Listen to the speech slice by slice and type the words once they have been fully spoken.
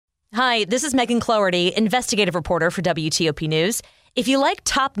Hi, this is Megan Cloherty, investigative reporter for WTOP News. If you like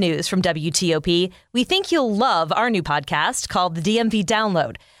top news from WTOP, we think you'll love our new podcast called The DMV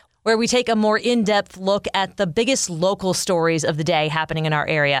Download, where we take a more in-depth look at the biggest local stories of the day happening in our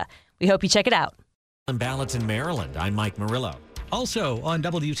area. We hope you check it out. In Ballots, Maryland, I'm Mike Murillo. Also on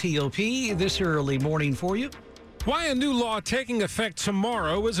WTOP this early morning for you. Why a new law taking effect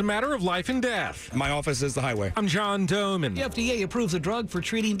tomorrow is a matter of life and death. My office is the highway. I'm John Doman. The FDA approves a drug for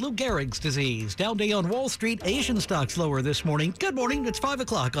treating Lou Gehrig's disease. Down day on Wall Street, Asian stocks lower this morning. Good morning, it's 5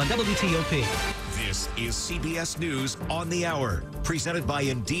 o'clock on WTOP. This is CBS News on the Hour, presented by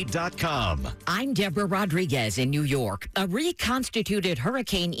Indeed.com. I'm Deborah Rodriguez in New York. A reconstituted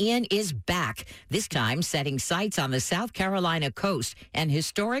Hurricane Ian is back, this time setting sights on the South Carolina coast and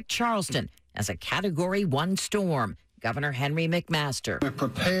historic Charleston as a Category 1 storm. Governor Henry McMaster. We're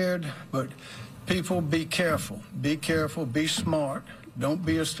prepared, but people be careful. Be careful, be smart. Don't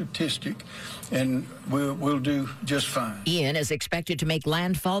be a statistic, and we'll do just fine. Ian is expected to make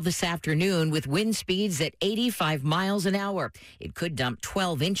landfall this afternoon with wind speeds at 85 miles an hour. It could dump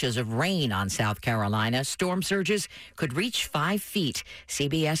 12 inches of rain on South Carolina. Storm surges could reach 5 feet.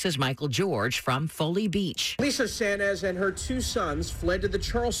 CBS's Michael George from Foley Beach. Lisa Sanez and her 2 sons fled to the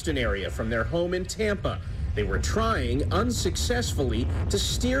Charleston area from their home in Tampa. They were trying unsuccessfully to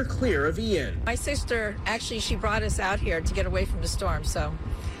steer clear of Ian. My sister, actually, she brought us out here to get away from the storm, so.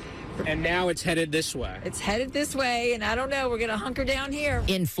 And now it's headed this way. It's headed this way, and I don't know, we're going to hunker down here.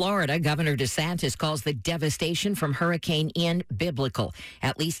 In Florida, Governor DeSantis calls the devastation from Hurricane Ian biblical.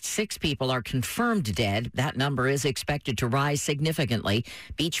 At least 6 people are confirmed dead. That number is expected to rise significantly.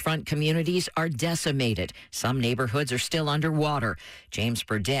 Beachfront communities are decimated. Some neighborhoods are still underwater. James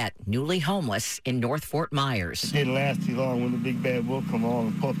Burdett, newly homeless in North Fort Myers. It didn't last too long when the big bad wolf come along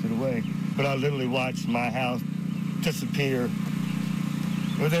and puffed it away. But I literally watched my house disappear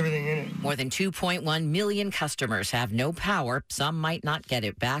with everything in it. More than 2.1 million customers have no power. Some might not get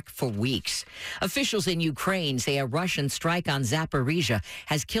it back for weeks. Officials in Ukraine say a Russian strike on Zaporizhia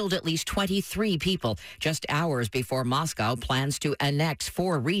has killed at least 23 people, just hours before Moscow plans to annex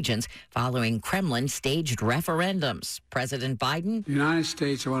 4 regions following Kremlin-staged referendums. President Biden? The United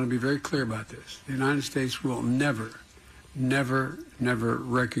States, I want to be very clear about this. The United States will never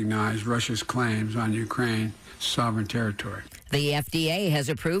recognize Russia's claims on Ukraine's sovereign territory. The FDA has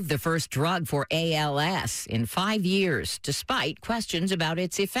approved the first drug for ALS in 5 years, despite questions about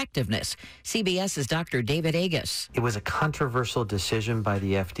its effectiveness. CBS's Dr. David Agus. It was a controversial decision by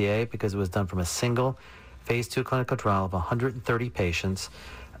the FDA because it was done from a single phase 2 clinical trial of 130 patients.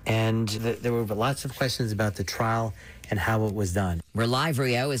 And there were lots of questions about the trial and how it was done.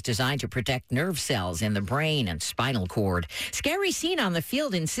 Relivrio is designed to protect nerve cells in the brain and spinal cord. Scary scene on the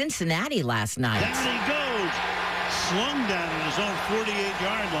field in Cincinnati last night. Down he goes. Slung down in his own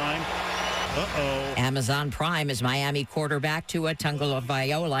 48-yard line. Uh-oh. Amazon Prime is Miami quarterback Tua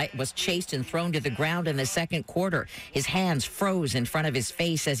Tagovailoa was chased and thrown to the ground in the second quarter. His hands froze in front of his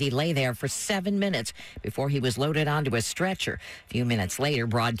face as he lay there for 7 minutes before he was loaded onto a stretcher. A few minutes later,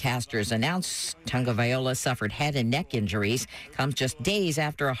 broadcasters announced Tagovailoa suffered head and neck injuries. Comes just days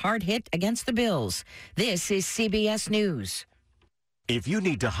after a hard hit against the Bills. This is CBS News. If you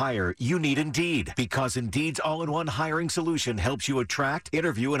need to hire, you need Indeed, because Indeed's all-in-one hiring solution helps you attract,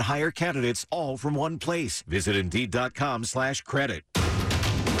 interview, and hire candidates all from one place. Visit Indeed.com/credit.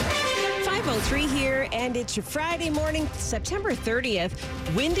 5:03 here, and it's your Friday morning, September 30th.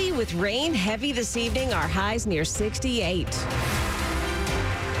 Windy with rain, heavy this evening. Our highs near 68.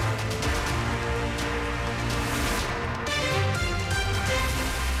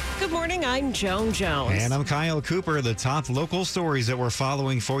 Good morning, I'm Joan Jones. And I'm Kyle Cooper. The top local stories that we're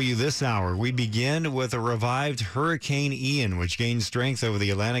following for you this hour. We begin with a revived Hurricane Ian, which gained strength over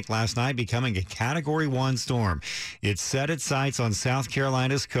the Atlantic last night, becoming a Category 1 storm. It set its sights on South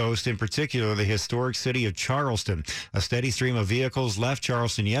Carolina's coast, in particular the historic city of Charleston. A steady stream of vehicles left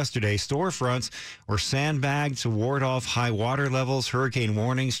Charleston yesterday. Storefronts were sandbagged to ward off high water levels. Hurricane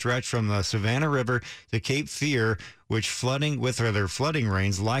warnings stretch from the Savannah River to Cape Fear, which flooding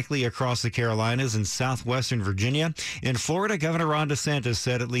rains likely across the Carolinas and southwestern Virginia. In Florida, Governor Ron DeSantis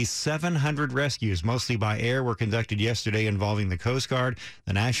said at least 700 rescues, mostly by air, were conducted yesterday involving the Coast Guard,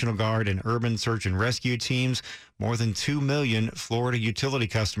 the National Guard, and urban search and rescue teams. More than 2 million Florida utility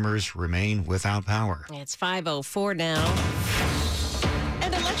customers remain without power. It's 5:04 now.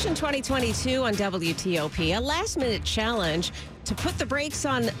 And election 2022 on WTOP, a last-minute challenge to put the brakes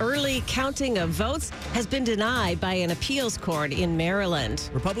on early counting of votes has been denied by an appeals court in Maryland.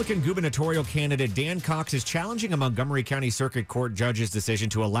 Republican gubernatorial candidate Dan Cox is challenging a Montgomery County Circuit Court judge's decision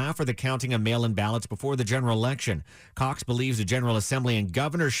to allow for the counting of mail-in ballots before the general election. Cox believes the General Assembly and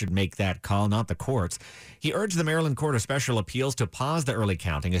governors should make that call, not the courts. He urged the Maryland Court of Special Appeals to pause the early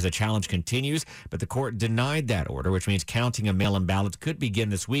counting as the challenge continues, but the court denied that order, which means counting of mail-in ballots could begin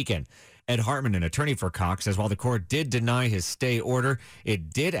this weekend. Ed Hartman, an attorney for Cox, says while the court did deny his stay order,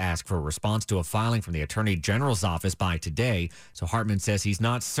 it did ask for a response to a filing from the Attorney General's office by today. So Hartman says he's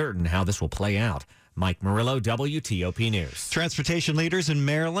not certain how this will play out. Mike Murillo, WTOP News. Transportation leaders in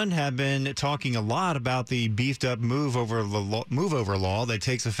Maryland have been talking a lot about the beefed up move over law that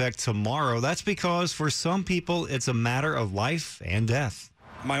takes effect tomorrow. That's because for some people, it's a matter of life and death.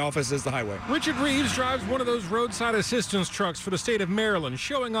 My office is the highway. Richard Reeves drives one of those roadside assistance trucks for the state of Maryland,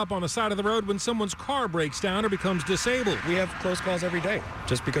 showing up on the side of the road when someone's car breaks down or becomes disabled. We have close calls every day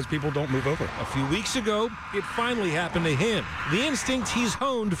just because people don't move over. A few weeks ago, it finally happened to him. The instinct he's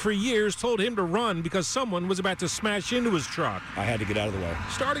honed for years told him to run because someone was about to smash into his truck. I had to get out of the way.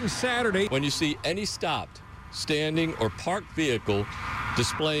 Starting Saturday, when you see any stopped, standing, or parked vehicle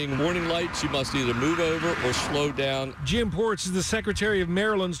displaying warning lights, you must either move over or slow down. Jim Ports is the Secretary of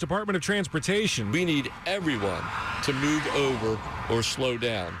Maryland's Department of Transportation. We need everyone to move over or slow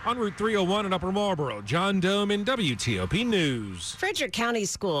down. On Route 301 in Upper Marlboro, John Doman, WTOP News. Frederick County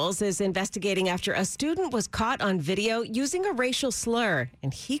Schools is investigating after a student was caught on video using a racial slur,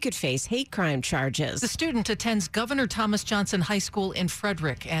 and he could face hate crime charges. The student attends Governor Thomas Johnson High School in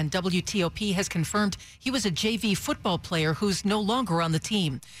Frederick, and WTOP has confirmed he was a JV football player who's no longer on the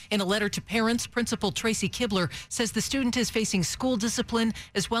team. In a letter to parents, Principal Tracy Kibler says the student is facing school discipline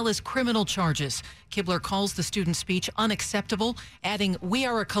as well as criminal charges. Kibler calls the student's speech unacceptable, adding, "We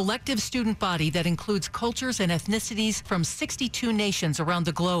are a collective student body that includes cultures and ethnicities from 62 nations around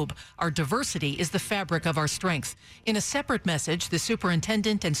the globe. Our diversity is the fabric of our strength." In a separate message, the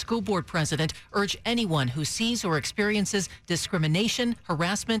superintendent and school board president urge anyone who sees or experiences discrimination,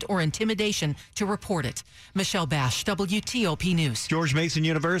 harassment, or intimidation to report it. Michelle Bash, WTOP News. George Mason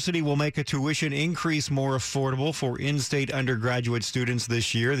University will make a tuition increase more affordable for in-state undergraduate students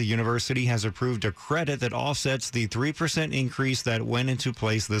this year. The university has approved a credit that offsets the 3% increase that went into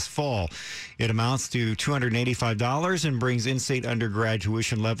place this fall. It amounts to $285 and brings in-state undergrad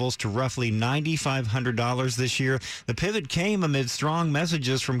tuition levels to roughly $9,500 this year. The pivot came amid strong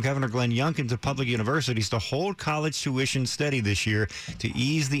messages from Governor Glenn Youngkin to public universities to hold college tuition steady this year to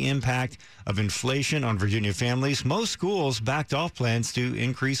ease the impact of inflation on Virginia families. Most schools backed off plans to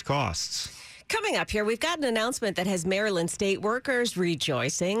increase costs. Coming up here, we've got an announcement that has Maryland state workers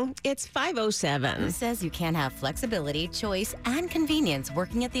rejoicing. It's 5:07. It says you can have flexibility, choice, and convenience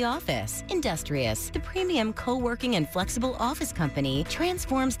working at the office. Industrious, the premium co-working and flexible office company,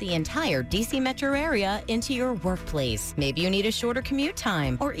 transforms the entire DC metro area into your workplace. Maybe you need a shorter commute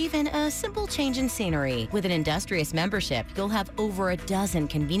time or even a simple change in scenery. With an Industrious membership, you'll have over a dozen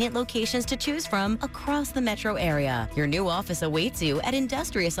convenient locations to choose from across the metro area. Your new office awaits you at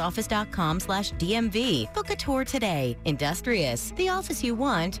industriousoffice.com/DMV. Book a tour today. Industrious, the office you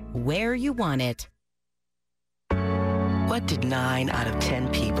want, where you want it. What did 9 out of 10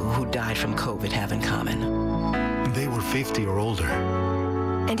 people who died from COVID have in common? They were 50 or older.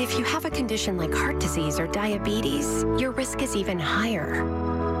 And if you have a condition like heart disease or diabetes, your risk is even higher.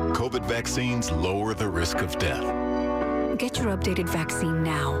 COVID vaccines lower the risk of death. Get your updated vaccine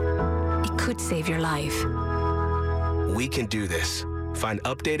now. It could save your life. We can do this. Find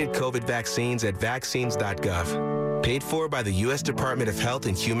updated COVID vaccines at vaccines.gov. Paid for by the U.S. Department of Health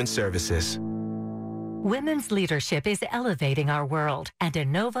and Human Services. Women's leadership is elevating our world, and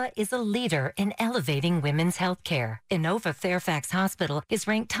Inova is a leader in elevating women's health care. Inova Fairfax Hospital is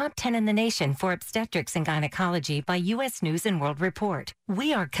ranked top 10 in the nation for obstetrics and gynecology by U.S. News & World Report.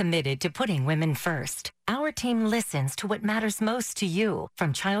 We are committed to putting women first. Our team listens to what matters most to you,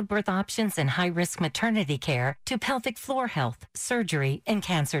 from childbirth options and high-risk maternity care to pelvic floor health, surgery, and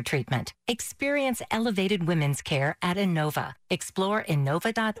cancer treatment. Experience elevated women's care at Inova. Explore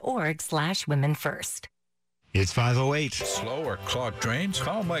Inova.org/women first. It's 5:08. Slow or clogged drains?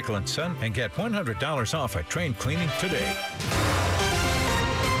 Call Michael & Son and get $100 off a drain cleaning today.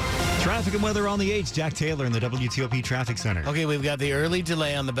 Traffic Traffic and weather on the 8s. Jack Taylor in the WTOP Traffic Center. Okay, we've got the early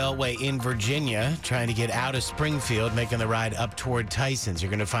delay on the Beltway in Virginia, trying to get out of Springfield, making the ride up toward Tyson's.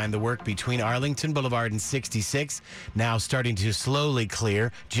 You're going to find the work between Arlington Boulevard and 66 now starting to slowly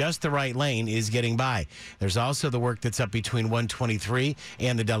clear. Just the right lane is getting by. There's also the work that's up between 123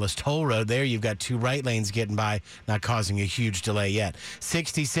 and the Dulles Toll Road. There you've got 2 right lanes getting by, not causing a huge delay yet.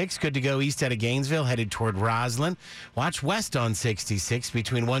 66, good to go east out of Gainesville, headed toward Roslyn. Watch west on 66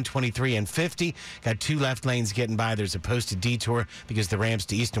 between 123 and 50. Got 2 left lanes getting by. There's a posted detour because the ramps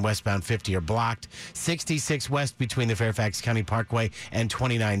to east and westbound 50 are blocked. 66 west between the Fairfax County Parkway and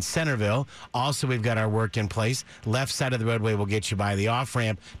 29 Centerville. Also, we've got our work in place. Left side of the roadway will get you by. The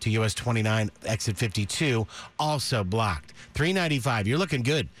off-ramp to US 29, exit 52, also blocked. 395, you're looking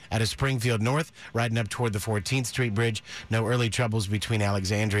good out of Springfield North, riding up toward the 14th Street Bridge. No early troubles between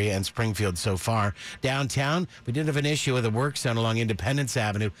Alexandria and Springfield so far. Downtown, we did have an issue with a work zone along Independence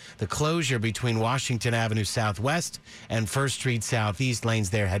Avenue. The closure between Washington Avenue Southwest and 1st Street Southeast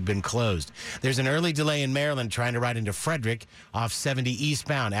lanes there had been closed. There's an early delay in Maryland trying to ride into Frederick off 70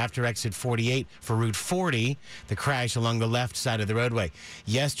 eastbound after exit 48 for Route 40. The crash along the left side of the roadway.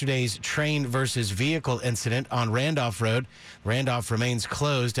 Yesterday's train versus vehicle incident on Randolph Road. Randolph remains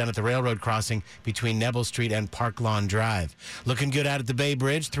closed down at the railroad crossing between Neville Street and Park Lawn Drive. Looking good out at the Bay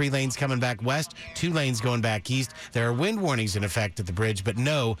Bridge. 3 lanes coming back west, 2 lanes going back east. There are wind warnings in effect at the bridge, but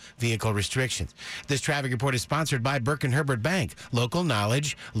no vehicle restrictions. This traffic report is sponsored by Burke & Herbert Bank. Local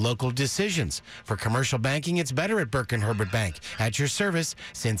knowledge, local decisions. For commercial banking, it's better at Burke & Herbert Bank. At your service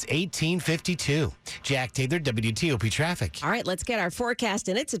since 1852. Jack Taylor, WTOP Traffic. All right, let's get our forecast,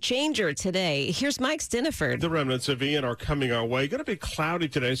 and it's a changer today. Here's Mike Stiniford. The remnants of Ian are coming our way. Going to be cloudy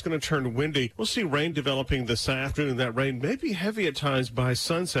today. It's going to turn windy. We'll see rain developing this afternoon. That rain may be heavy at times by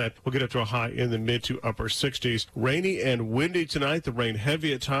sunset. We'll get up to a high in the mid to upper 60s. Rainy and windy tonight. The rain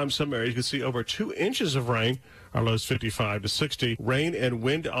heavy at times. Some areas you can see over 2 inches of rain. Our lows 55 to 60. Rain and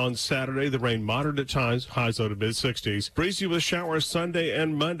wind on Saturday. The rain moderate at times. Highs low to mid-60s. Breezy with showers Sunday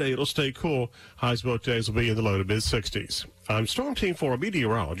and Monday. It'll stay cool. Highs both days will be in the low to mid-60s. I'm Storm Team 4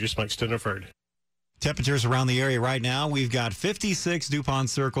 meteorologist Mike Stiniford. Temperatures around the area right now, we've got 56 DuPont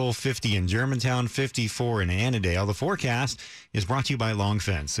Circle, 50 in Germantown, 54 in Annandale. The forecast is brought to you by Long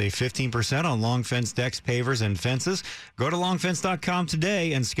Fence. Save 15% on Long Fence decks, pavers, and fences. Go to longfence.com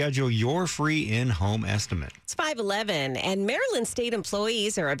today and schedule your free in-home estimate. It's 5:11, and Maryland state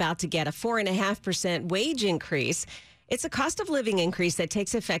employees are about to get a 4.5% wage increase. It's a cost of living increase that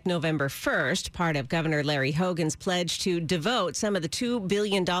takes effect November 1st, part of Governor Larry Hogan's pledge to devote some of the $2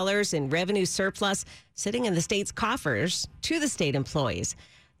 billion in revenue surplus sitting in the state's coffers to the state employees.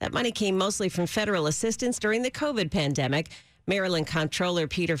 That money came mostly from federal assistance during the COVID pandemic. Maryland Comptroller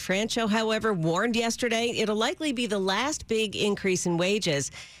Peter Francho, however, warned yesterday it'll likely be the last big increase in wages.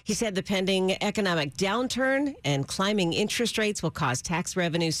 He said the pending economic downturn and climbing interest rates will cause tax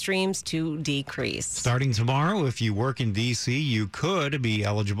revenue streams to decrease. Starting tomorrow, if you work in D.C., you could be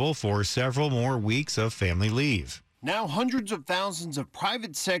eligible for several more weeks of family leave. Now, hundreds of thousands of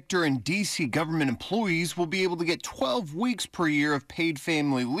private sector and D.C. government employees will be able to get 12 weeks per year of paid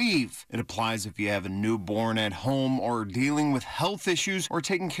family leave. It applies if you have a newborn at home or are dealing with health issues or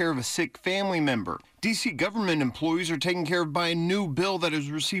taking care of a sick family member. D.C. government employees are taken care of by a new bill that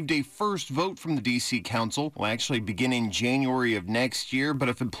has received a first vote from the D.C. Council. Will actually begin in January of next year, but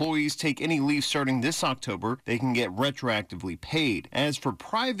if employees take any leave starting this October, they can get retroactively paid. As for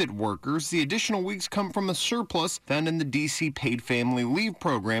private workers, the additional weeks come from a surplus found in the D.C. Paid Family Leave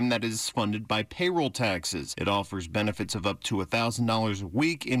program that is funded by payroll taxes. It offers benefits of up to $1,000 a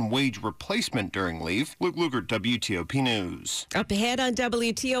week in wage replacement during leave. Luke Lukert, WTOP News. Up ahead on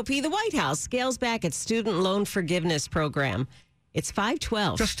WTOP, the White House scales back its student loan forgiveness program. It's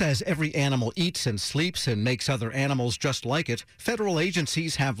 5:12. Just as every animal eats and sleeps and makes other animals just like it, federal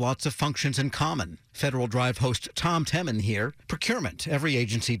agencies have lots of functions in common. Federal Drive host Tom Temin here. Procurement, every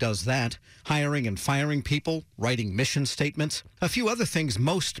agency does that. Hiring and firing people, writing mission statements. A few other things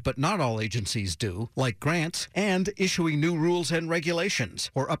most but not all agencies do, like grants, and issuing new rules and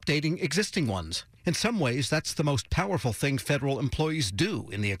regulations, or updating existing ones. In some ways, that's the most powerful thing federal employees do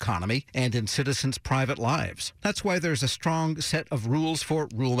in the economy and in citizens' private lives. That's why there's a strong set of rules for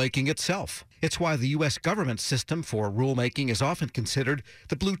rulemaking itself. It's why the U.S. government system for rulemaking is often considered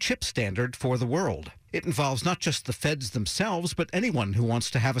the blue chip standard for the world. It involves not just the feds themselves, but anyone who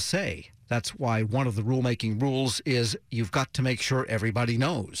wants to have a say. That's why one of the rulemaking rules is you've got to make sure everybody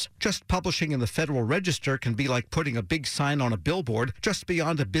knows. Just publishing in the Federal Register can be like putting a big sign on a billboard just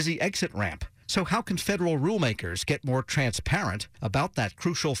beyond a busy exit ramp. So how can federal rulemakers get more transparent about that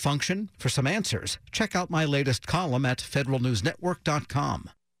crucial function? For some answers, check out my latest column at federalnewsnetwork.com.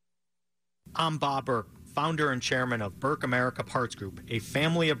 I'm Bob Burke, founder and chairman of Burke America Parts Group, a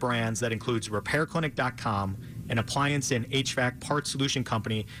family of brands that includes RepairClinic.com, an appliance and HVAC parts solution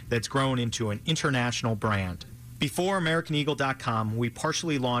company that's grown into an international brand. Before AmericanEagle.com, we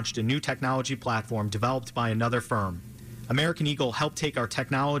partially launched a new technology platform developed by another firm. American Eagle helped take our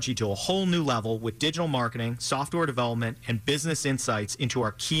technology to a whole new level with digital marketing, software development, and business insights into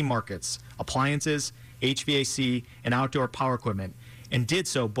our key markets, appliances, HVAC, and outdoor power equipment, and did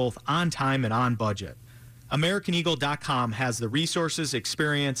so both on time and on budget. AmericanEagle.com has the resources,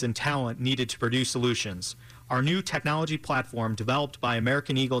 experience, and talent needed to produce solutions. Our new technology platform, developed by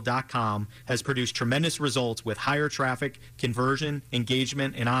AmericanEagle.com, has produced tremendous results with higher traffic, conversion,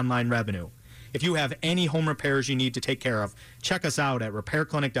 engagement, and online revenue. If you have any home repairs you need to take care of, check us out at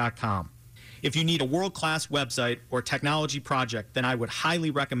RepairClinic.com. If you need a world-class website or technology project, then I would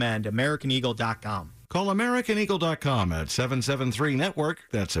highly recommend AmericanEagle.com. Call AmericanEagle.com at 773-NETWORK.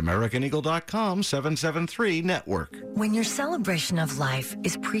 That's AmericanEagle.com, 773-NETWORK. When your celebration of life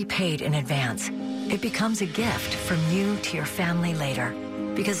is prepaid in advance, it becomes a gift from you to your family later,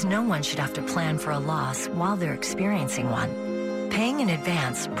 because no one should have to plan for a loss while they're experiencing one. Paying in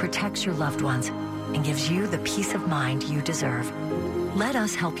advance protects your loved ones and gives you the peace of mind you deserve. Let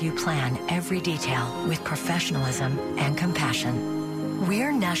us help you plan every detail with professionalism and compassion.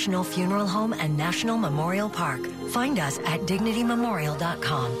 We're National Funeral Home and National Memorial Park. Find us at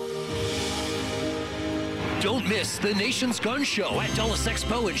DignityMemorial.com. Don't miss the Nation's Gun Show at Dulles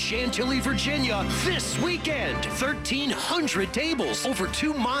Expo in Chantilly, Virginia this weekend. 1,300 tables, over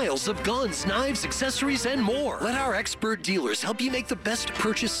 2 miles of guns, knives, accessories, and more. Let our expert dealers help you make the best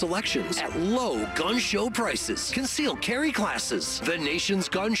purchase selections at low gun show prices. Concealed carry classes. The Nation's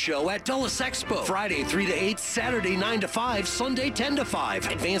Gun Show at Dulles Expo. Friday 3 to 8, Saturday 9 to 5, Sunday 10 to 5.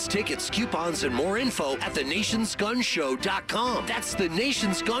 Advance tickets, coupons, and more info at thenationsgunshow.com. That's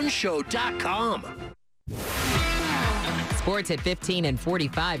thenationsgunshow.com. Sports at 15 and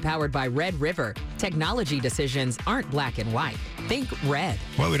 45, powered by Red River. Technology decisions aren't black and white. Think red.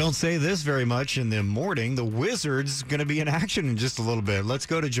 Well, we don't say this very much in the morning. The Wizards going to be in action in just a little bit. Let's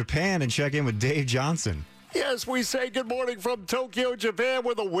go to Japan and check in with Dave Johnson. Yes, we say good morning from Tokyo, Japan,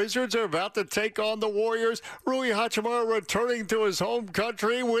 where the Wizards are about to take on the Warriors. Rui Hachimura returning to his home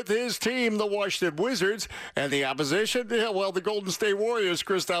country with his team, the Washington Wizards. And the opposition, the Golden State Warriors.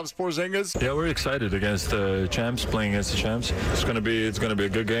 Kristaps Porzingis. Yeah, we're excited against the champs, playing against the champs. It's gonna be a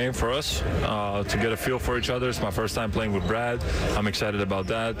good game for us to get a feel for each other. It's my first time playing with Brad. I'm excited about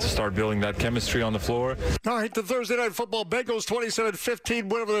that, to start building that chemistry on the floor. All right, the Thursday Night Football Bengals 27-15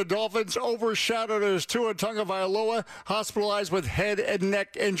 win over the Dolphins, overshadowed as Tua Tagovailoa hospitalized with head and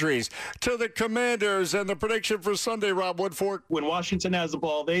neck injuries. To the Commanders and the prediction for Sunday, Rob Woodfork. When Washington has the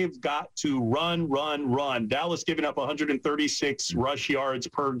ball, they've got to run. Dallas giving up 136 rush yards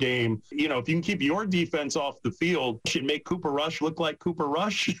per game. You know, if you can keep your defense off the field, should make Cooper Rush look like Cooper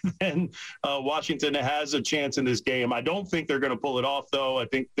Rush, then Washington has a chance in this game. I don't think they're going to pull it off, though. I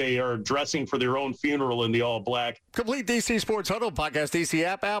think they are dressing for their own funeral in the all-black. Complete DC Sports Huddle podcast, DC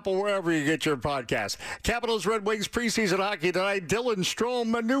app, Apple, wherever you get your podcasts. Capitals Red Wings preseason hockey tonight. Dylan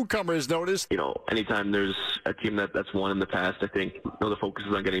Strome, a newcomer, is noticed. You know, anytime there's a team that's won in the past, I think the focus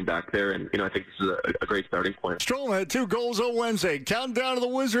is on getting back there, and I think this is a great starting point. Strome had 2 goals on Wednesday. Counting down to the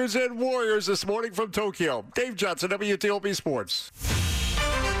Wizards and Warriors this morning from Tokyo. Dave Johnson, WTOP Sports.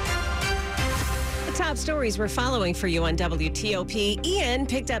 The top stories we're following for you on WTOP. Ian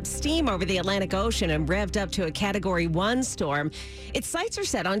picked up steam over the Atlantic Ocean and revved up to a Category 1 storm. Its sights are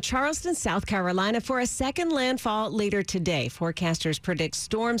set on Charleston, South Carolina for a second landfall later today. Forecasters predict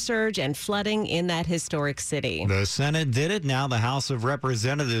storm surge and flooding in that historic city. The Senate did it. Now the House of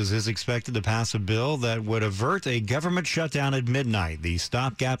Representatives is expected to pass a bill that would avert a government shutdown at midnight. The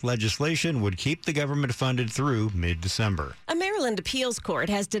stopgap legislation would keep the government funded through mid-December. A Maryland appeals court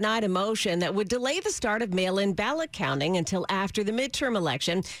has denied a motion that would delay the start of mail-in ballot counting until after the midterm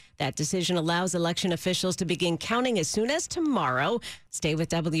election. That decision allows election officials to begin counting as soon as tomorrow. Stay with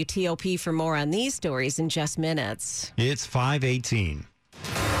WTOP for more on these stories in just minutes. It's 5:18.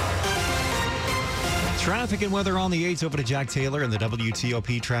 Traffic and weather on the 8s. Over to Jack Taylor in the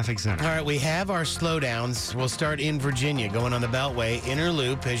WTOP Traffic Center. All right, we have our slowdowns. We'll start in Virginia, going on the Beltway, inner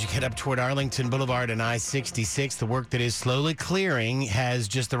loop as you get up toward Arlington Boulevard and I-66. The work that is slowly clearing has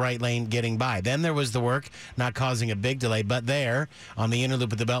just the right lane getting by. Then there was the work not causing a big delay, but there on the inner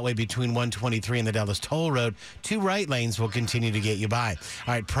loop of the Beltway between 123 and the Dallas Toll Road, 2 right lanes will continue to get you by.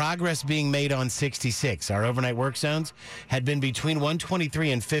 All right, progress being made on 66. Our overnight work zones had been between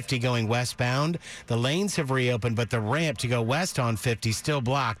 123 and 50 going westbound. The lane lanes have reopened, but the ramp to go west on 50 still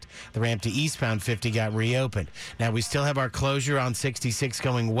blocked. The ramp to eastbound 50 got reopened. Now, we still have our closure on 66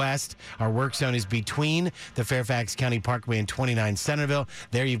 going west. Our work zone is between the Fairfax County Parkway and 29 Centerville.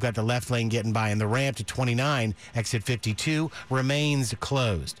 There you've got the left lane getting by, and the ramp to 29, exit 52, remains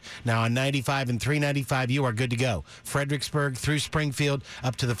closed. Now, on 95 and 395, you are good to go. Fredericksburg through Springfield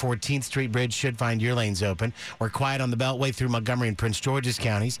up to the 14th Street Bridge should find your lanes open. We're quiet on the Beltway through Montgomery and Prince George's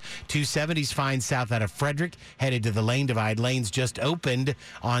counties. 270's fine south out of Frederick, headed to the lane divide. Lanes just opened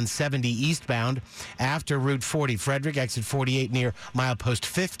on 70 eastbound after Route 40. Frederick, exit 48 near milepost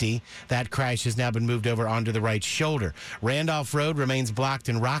 50. That crash has now been moved over onto the right shoulder. Randolph Road remains blocked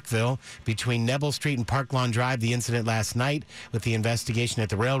in Rockville between Neville Street and Park Lawn Drive. The incident last night with the investigation at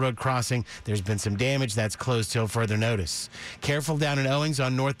the railroad crossing. There's been some damage that's closed till further notice. Careful down in Owings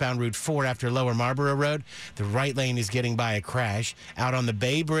on northbound Route 4 after Lower Marlboro Road. The right lane is getting by a crash. Out on the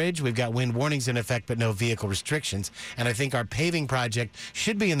Bay Bridge, we've got wind warnings in effect, but no vehicle restrictions. And I think our paving project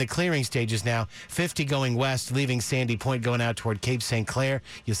should be in the clearing stages now. 50 going west, leaving Sandy Point, going out toward Cape St. Clair.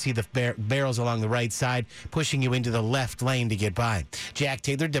 You'll see the barrels along the right side, pushing you into the left lane to get by. Jack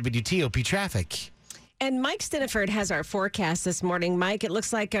Taylor, WTOP Traffic. And Mike Stiniford has our forecast this morning. Mike, it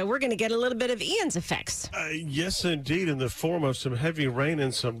looks like we're going to get a little bit of Ian's effects. Yes, indeed, in the form of some heavy rain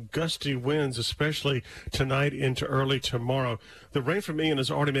and some gusty winds, especially tonight into early tomorrow. The rain from Ian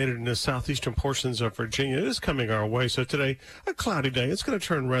has already made it into southeastern portions of Virginia. It is coming our way, so today, a cloudy day. It's going to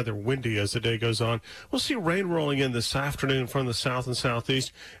turn rather windy as the day goes on. We'll see rain rolling in this afternoon from the south and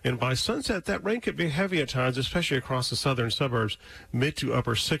southeast, and by sunset, that rain could be heavy at times, especially across the southern suburbs. Mid to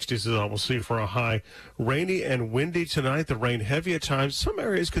upper 60s is all we'll see for a high. Rainy and windy tonight. The rain heavy at times. Some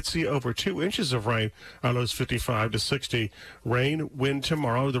areas could see over 2 inches of rain. Our lows 55 to 60. Rain, wind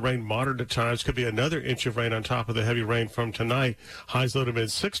tomorrow. The rain moderate at times. Could be another inch of rain on top of the heavy rain from tonight. Highs low to mid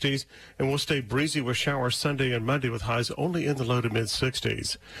 60s. And we'll stay breezy with showers Sunday and Monday with highs only in the low to mid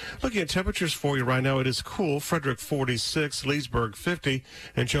 60s. Looking at temperatures for you right now, it is cool. Frederick 46, Leesburg 50,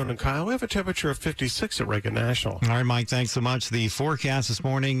 and Joan and Kyle, we have a temperature of 56 at Reagan National. All right, Mike, thanks so much. The forecast this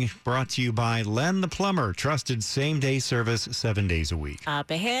morning brought to you by Len the Plumber. Trusted same-day service 7 days a week. Up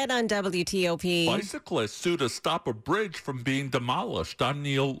ahead on WTOP. Bicyclists sue to stop a bridge from being demolished. I'm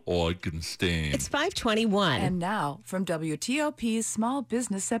Neil Augenstein. It's 5:21. And now, from WTOP's Small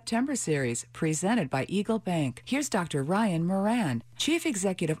Business September series, presented by Eagle Bank, here's Dr. Ryan Moran, Chief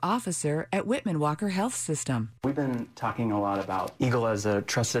Executive Officer at Whitman Walker Health System. We've been talking a lot about Eagle as a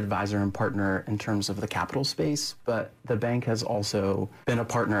trusted advisor and partner in terms of the capital space, but the bank has also been a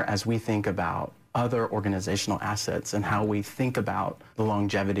partner as we think about other organizational assets and how we think about the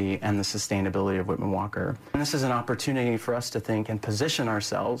longevity and the sustainability of Whitman Walker. And this is an opportunity for us to think and position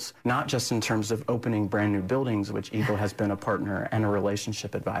ourselves, not just in terms of opening brand new buildings, which Eagle has been a partner and a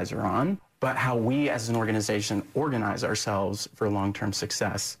relationship advisor on, but how we as an organization organize ourselves for long-term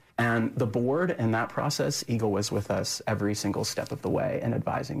success. And the board in that process, Eagle was with us every single step of the way and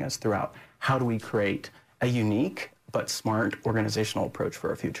advising us throughout how do we create a unique but smart organizational approach for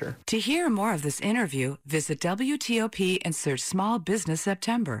our future. To hear more of this interview, visit WTOP and search Small Business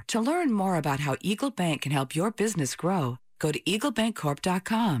September. To learn more about how Eagle Bank can help your business grow, go to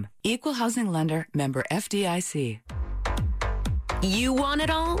eaglebankcorp.com. Equal housing lender, member FDIC. You want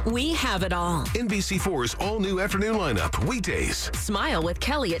it all? We have it all. NBC4's all-new afternoon lineup, weekdays. Smile with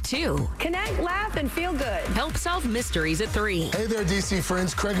Kelly at 2. Connect, laugh, and feel good. Help solve mysteries at 3. Hey there, DC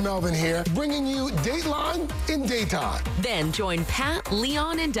friends. Craig Melvin here, bringing you Dateline in daytime. Then join Pat,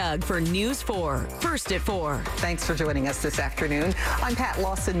 Leon, and Doug for News 4, first at 4. Thanks for joining us this afternoon. I'm Pat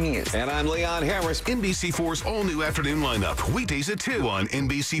Lawson-Muse. And I'm Leon Harris. NBC4's all-new afternoon lineup, weekdays at 2 on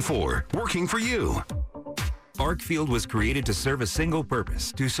NBC4. Working for you. ArcField was created to serve a single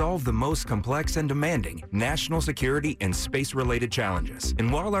purpose, to solve the most complex and demanding national security and space-related challenges.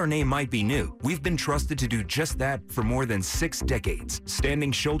 And while our name might be new, we've been trusted to do just that for more than 6 decades,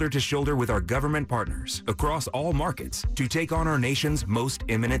 standing shoulder to shoulder with our government partners across all markets to take on our nation's most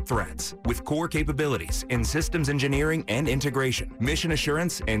imminent threats. With core capabilities in systems engineering and integration, mission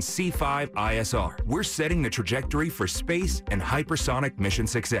assurance, and C5 ISR, we're setting the trajectory for space and hypersonic mission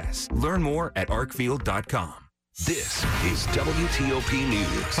success. Learn more at arcfield.com. This is WTOP News.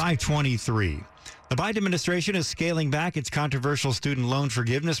 523. The Biden administration is scaling back its controversial student loan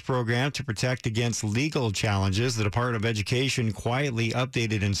forgiveness program to protect against legal challenges. The Department of Education quietly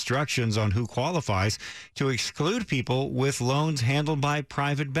updated instructions on who qualifies to exclude people with loans handled by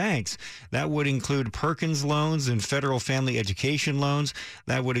private banks. That would include Perkins loans and federal family education loans.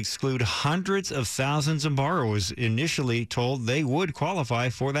 That would exclude hundreds of thousands of borrowers initially told they would qualify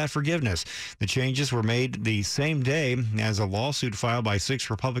for that forgiveness. The changes were made the same day as a lawsuit filed by 6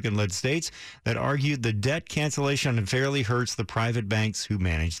 Republican-led states that argued argued the debt cancellation unfairly hurts the private banks who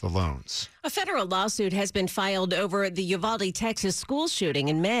manage the loans. A federal lawsuit has been filed over the Uvalde, Texas school shooting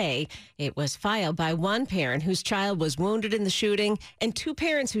in May. It was filed by one parent whose child was wounded in the shooting and two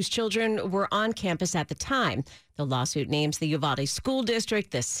parents whose children were on campus at the time. The lawsuit names the Uvalde School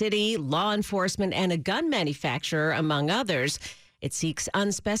District, the city, law enforcement, and a gun manufacturer, among others. It seeks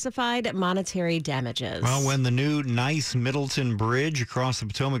unspecified monetary damages. Well, when the new Nice Middleton Bridge across the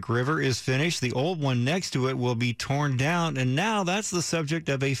Potomac River is finished, the old one next to it will be torn down, and now that's the subject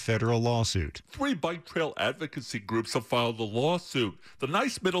of a federal lawsuit. 3 bike trail advocacy groups have filed a lawsuit. The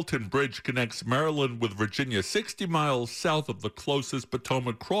Nice Middleton Bridge connects Maryland with Virginia 60 miles south of the closest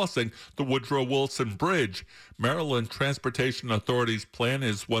Potomac crossing, the Woodrow Wilson Bridge. Maryland Transportation Authority's plan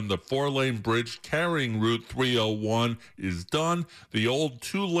is when the 4-lane bridge carrying Route 301 is done, the old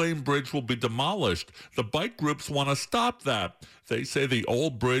 2-lane bridge will be demolished. The bike groups want to stop that. They say the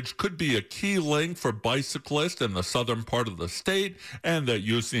old bridge could be a key link for bicyclists in the southern part of the state, and that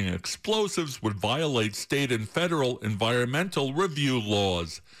using explosives would violate state and federal environmental review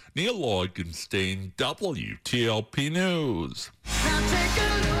laws. Neil Augenstein, WTLP News.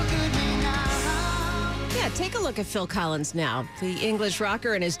 Take a look at Phil Collins now. The English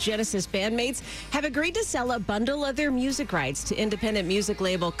rocker and his Genesis bandmates have agreed to sell a bundle of their music rights to independent music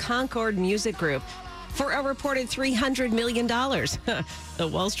label Concord Music Group for a reported $300 million. The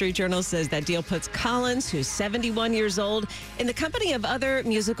Wall Street Journal says that deal puts Collins, who's 71 years old, in the company of other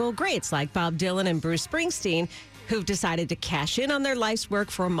musical greats like Bob Dylan and Bruce Springsteen, who've decided to cash in on their life's work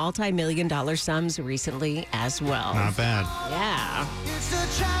for multi-million-dollar sums recently as well. Not bad. Yeah.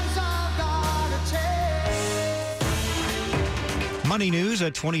 Money news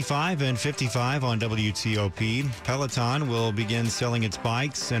at 25 and 55 on WTOP. Peloton will begin selling its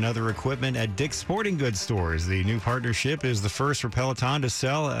bikes and other equipment at Dick's Sporting Goods stores. The new partnership is the first for Peloton to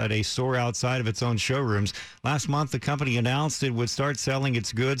sell at a store outside of its own showrooms. Last month, the company announced it would start selling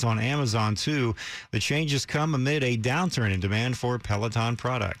its goods on Amazon, too. The changes come amid a downturn in demand for Peloton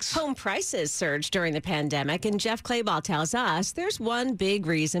products. Home prices surged during the pandemic, and Jeff Clayball tells us there's one big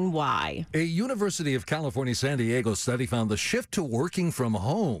reason why. A University of California, San Diego study found the shift to working from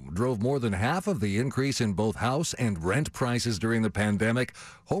home drove more than half of the increase in both house and rent prices during the pandemic.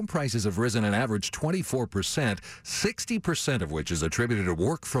 Home prices have risen an average 24%, 60% of which is attributed to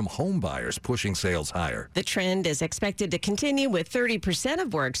work from home buyers pushing sales higher. The trend is expected to continue with 30%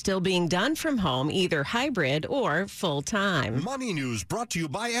 of work still being done from home, either hybrid or full-time. Money news brought to you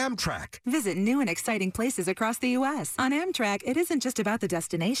by Amtrak. Visit new and exciting places across the U.S. On Amtrak, it isn't just about the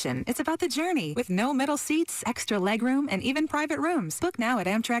destination, it's about the journey. With no middle seats, extra legroom, and even private rooms. Book now at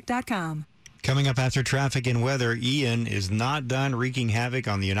Amtrak.com. Coming up after traffic and weather, Ian is not done wreaking havoc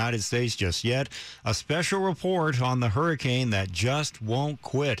on the United States just yet. A special report on the hurricane that just won't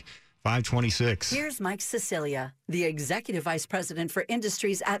quit. 526. Here's Mike Sicilia, the Executive Vice President for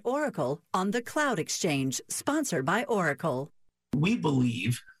Industries at Oracle, on the Cloud Exchange, sponsored by Oracle. We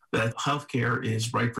believe that healthcare is right for